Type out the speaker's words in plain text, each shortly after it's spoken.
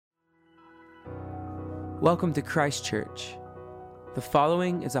Welcome to Christ Church. The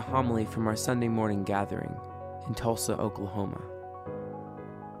following is a homily from our Sunday morning gathering in Tulsa, Oklahoma.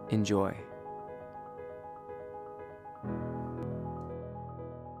 Enjoy.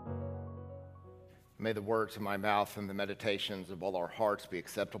 May the words of my mouth and the meditations of all our hearts be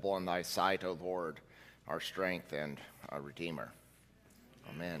acceptable in thy sight, O Lord, our strength and our Redeemer.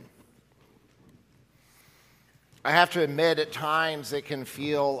 Amen. I have to admit, at times it can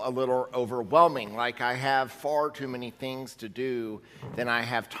feel a little overwhelming, like I have far too many things to do than I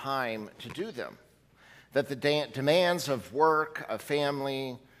have time to do them. That the demands of work, of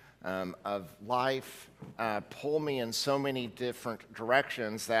family, of life pull me in so many different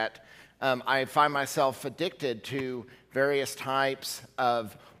directions that I find myself addicted to various types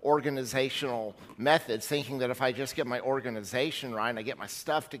of organizational methods, thinking that if I just get my organization right and I get my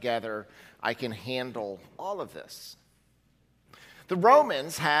stuff together, I can handle all of this. The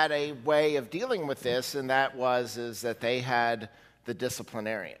Romans had a way of dealing with this, and that is that they had the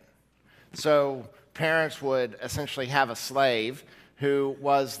disciplinarian. So parents would essentially have a slave who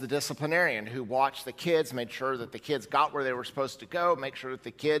was the disciplinarian, who watched the kids, made sure that the kids got where they were supposed to go, make sure that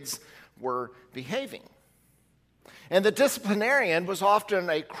the kids were behaving. And the disciplinarian was often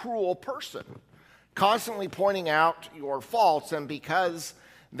a cruel person, constantly pointing out your faults, and because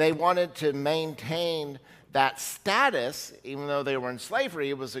they wanted to maintain that status, even though they were in slavery,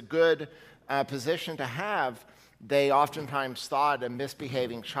 it was a good position to have. They oftentimes thought a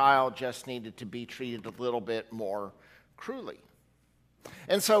misbehaving child just needed to be treated a little bit more cruelly.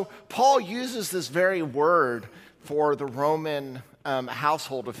 And so Paul uses this very word for the Roman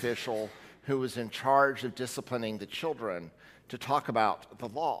household official who was in charge of disciplining the children to talk about the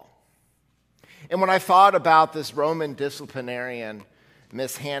law. And when I thought about this Roman disciplinarian,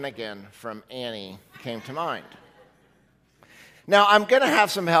 Miss Hannigan from Annie came to mind. Now, I'm going to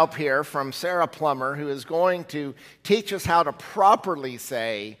have some help here from Sarah Plummer, who is going to teach us how to properly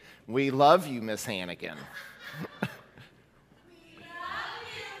say, "We love you, Miss Hannigan."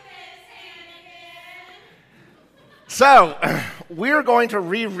 So, we're going to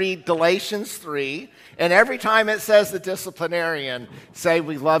reread Galatians 3, and every time it says the disciplinarian, say,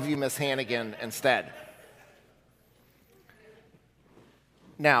 "We love you, Miss Hannigan," instead.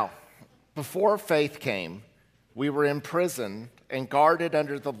 Now, before faith came, we were in prison and guarded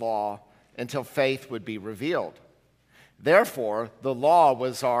under the law until faith would be revealed. Therefore, the law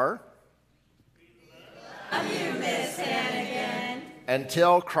was our "Love you, Miss Hannigan,"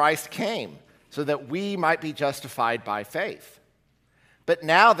 until Christ came, so that we might be justified by faith. But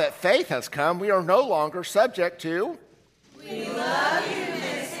now that faith has come, we are no longer subject to "We love you,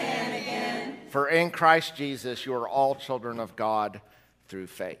 Miss Hannigan." For in Christ Jesus, you are all children of God through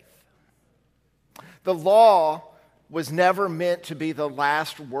faith. The law was never meant to be the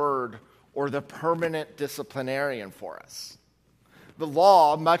last word or the permanent disciplinarian for us. The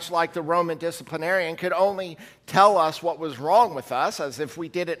law, much like the Roman disciplinarian, could only tell us what was wrong with us, as if we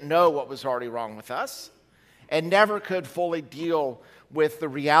didn't know what was already wrong with us, and never could fully deal with the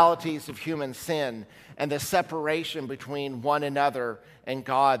realities of human sin and the separation between one another and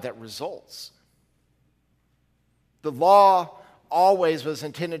God that results. The law always was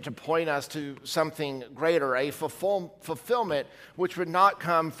intended to point us to something greater, a fulfillment which would not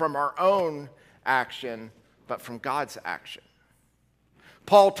come from our own action, but from God's action.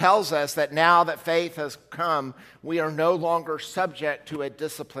 Paul tells us that now that faith has come, we are no longer subject to a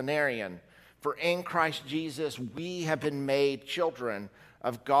disciplinarian. For in Christ Jesus, we have been made children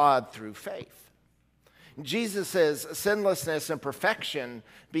of God through faith. Jesus' sinlessness and perfection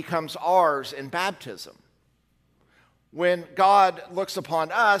becomes ours in baptism. When God looks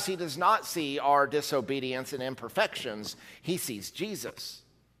upon us, he does not see our disobedience and imperfections. He sees Jesus,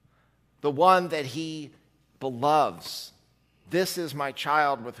 the one that he beloves. "This is my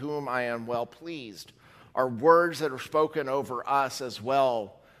child with whom I am well pleased," are words that are spoken over us as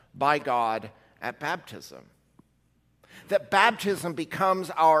well by God at baptism. That baptism becomes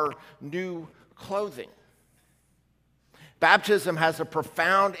our new clothing. Baptism has a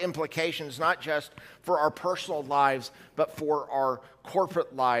profound implications, not just for our personal lives, but for our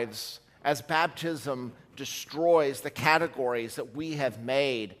corporate lives, as baptism destroys the categories that we have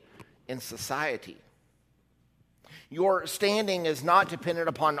made in society. Your standing is not dependent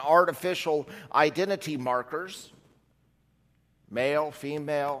upon artificial identity markers, male,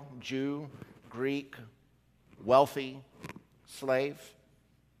 female, Jew, Greek, wealthy, slave.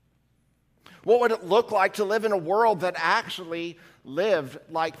 What would it look like to live in a world that actually lived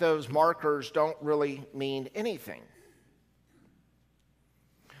like those markers don't really mean anything?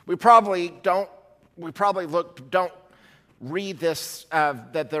 We probably don't read this,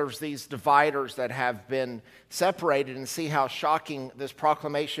 that there's these dividers that have been separated, and see how shocking this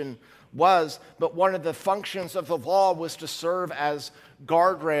proclamation was. But one of the functions of the law was to serve as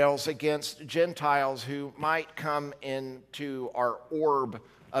guardrails against Gentiles who might come into our orb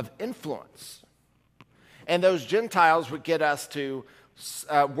of influence. And those Gentiles would get us to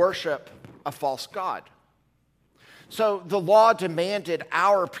worship a false god. So the law demanded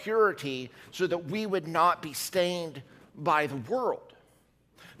our purity so that we would not be stained by the world.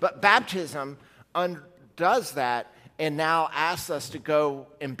 But baptism undoes that and now asks us to go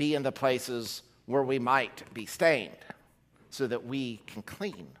and be in the places where we might be stained so that we can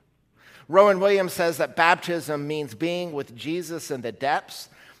clean. Rowan Williams says that baptism means being with Jesus in the depths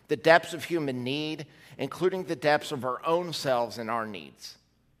of human need, including the depths of our own selves and our needs.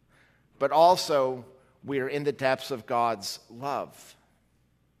 But also, we are in the depths of God's love.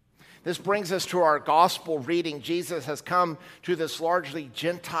 This brings us to our gospel reading. Jesus has come to this largely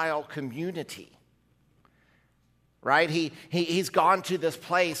Gentile community, right? He's gone to this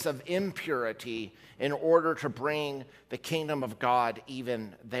place of impurity in order to bring the kingdom of God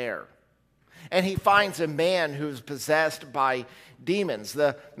even there. And he finds a man who's possessed by demons.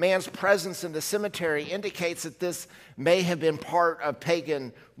 The man's presence in the cemetery indicates that this may have been part of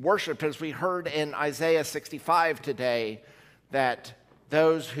pagan worship, as we heard in Isaiah 65 today, that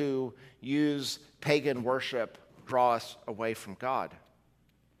those who use pagan worship draw us away from God.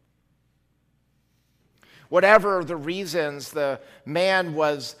 Whatever the reasons, the man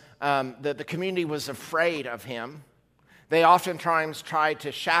was, the community was afraid of him. They oftentimes tried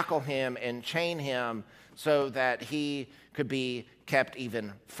to shackle him and chain him so that he could be kept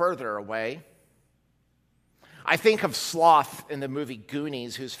even further away. I think of Sloth in the movie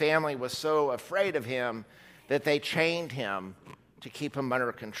Goonies, whose family was so afraid of him that they chained him to keep him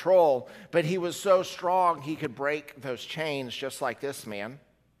under control. But he was so strong he could break those chains just like this man.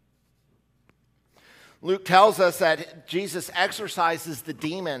 Luke tells us that Jesus exorcises the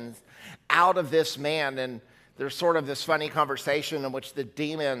demons out of this man, and there's sort of this funny conversation in which the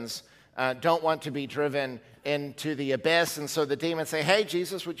demons don't want to be driven into the abyss. And so the demons say, "Hey,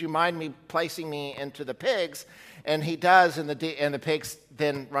 Jesus, would you mind me placing me into the pigs?" And he does, and the pigs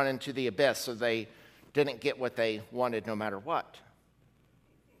then run into the abyss. So they didn't get what they wanted no matter what.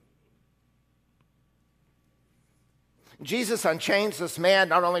 Jesus unchains this man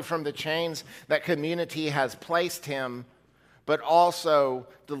not only from the chains that community has placed him, but also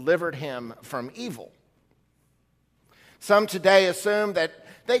delivered him from evil. Some today assume that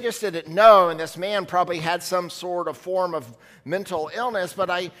they just didn't know, and this man probably had some sort of form of mental illness, but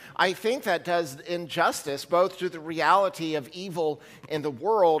I think that does injustice both to the reality of evil in the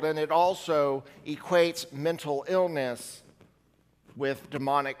world, and it also equates mental illness with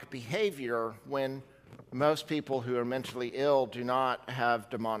demonic behavior when most people who are mentally ill do not have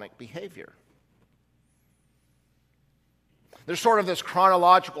demonic behavior. There's sort of this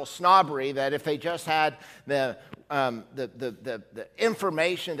chronological snobbery that if they just had the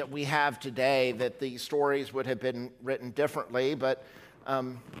information that we have today, that these stories would have been written differently. But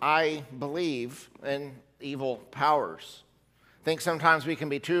I believe in evil powers. I think sometimes we can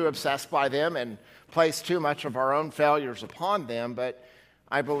be too obsessed by them and place too much of our own failures upon them, but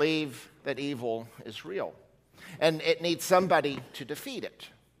I believe that evil is real, and it needs somebody to defeat it,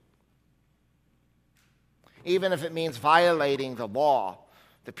 even if it means violating the law,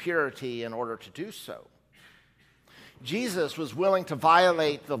 the purity, in order to do so. Jesus was willing to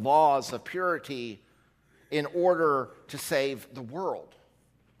violate the laws of purity in order to save the world,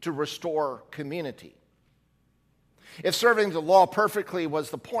 to restore community. If serving the law perfectly was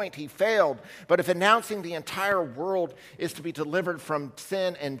the point, he failed. But if announcing the entire world is to be delivered from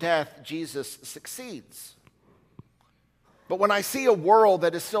sin and death, Jesus succeeds. But when I see a world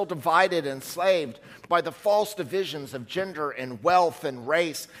that is still divided and enslaved by the false divisions of gender and wealth and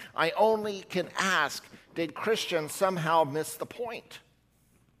race, I only can ask, did Christians somehow miss the point?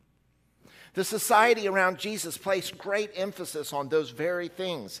 The society around Jesus placed great emphasis on those very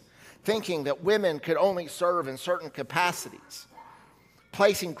things, thinking that women could only serve in certain capacities,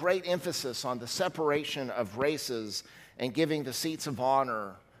 placing great emphasis on the separation of races and giving the seats of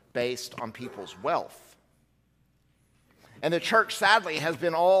honor based on people's wealth. And the church, sadly, has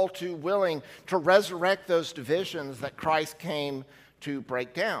been all too willing to resurrect those divisions that Christ came to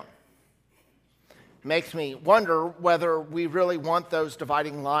break down. It makes me wonder whether we really want those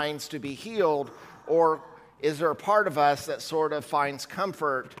dividing lines to be healed, or is there a part of us that sort of finds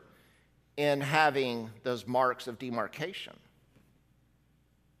comfort in having those marks of demarcation?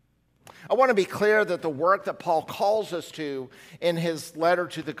 I want to be clear that the work that Paul calls us to in his letter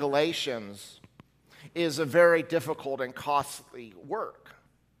to the Galatians is a very difficult and costly work.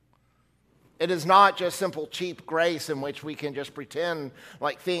 It is not just simple, cheap grace in which we can just pretend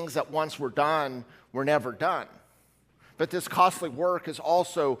like things that once were done were never done. But this costly work is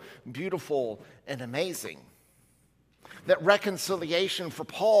also beautiful and amazing. That reconciliation for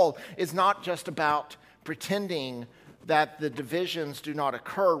Paul is not just about pretending that the divisions do not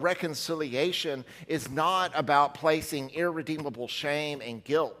occur. Reconciliation is not about placing irredeemable shame and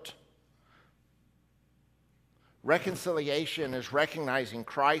guilt. Reconciliation is recognizing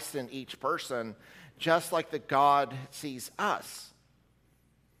Christ in each person, just like that God sees us.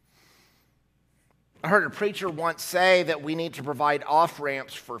 I heard a preacher once say that we need to provide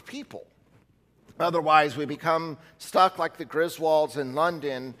off-ramps for people. Otherwise, we become stuck like the Griswolds in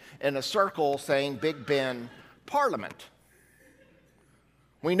London in a circle saying Big Ben Parliament.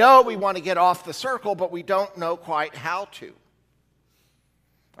 We know we want to get off the circle, but we don't know quite how to.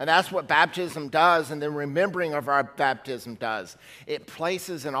 And that's what baptism does, and the remembering of our baptism does. It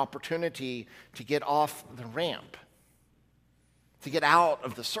places an opportunity to get off the ramp, to get out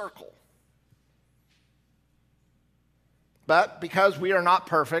of the circle. But because we are not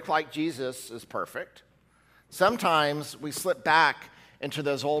perfect like Jesus is perfect, sometimes we slip back into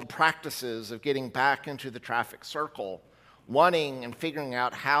those old practices of getting back into the traffic circle, wanting and figuring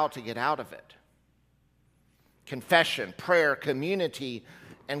out how to get out of it. Confession, prayer, community,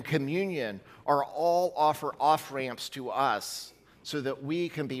 and communion are all offer off-ramps to us so that we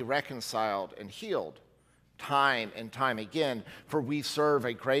can be reconciled and healed time and time again, for we serve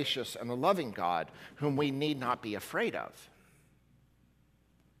a gracious and a loving God whom we need not be afraid of.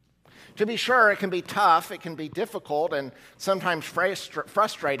 To be sure, it can be tough, it can be difficult, and sometimes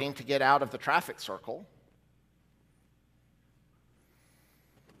frustrating to get out of the traffic circle.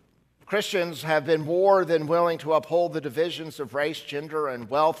 Christians have been more than willing to uphold the divisions of race, gender, and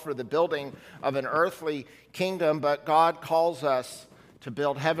wealth for the building of an earthly kingdom, but God calls us to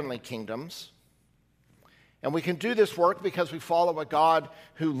build heavenly kingdoms. And we can do this work because we follow a God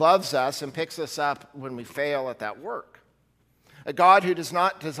who loves us and picks us up when we fail at that work. A God who does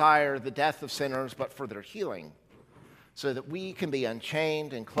not desire the death of sinners, but for their healing, so that we can be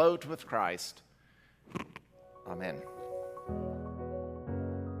unchained and clothed with Christ. Amen.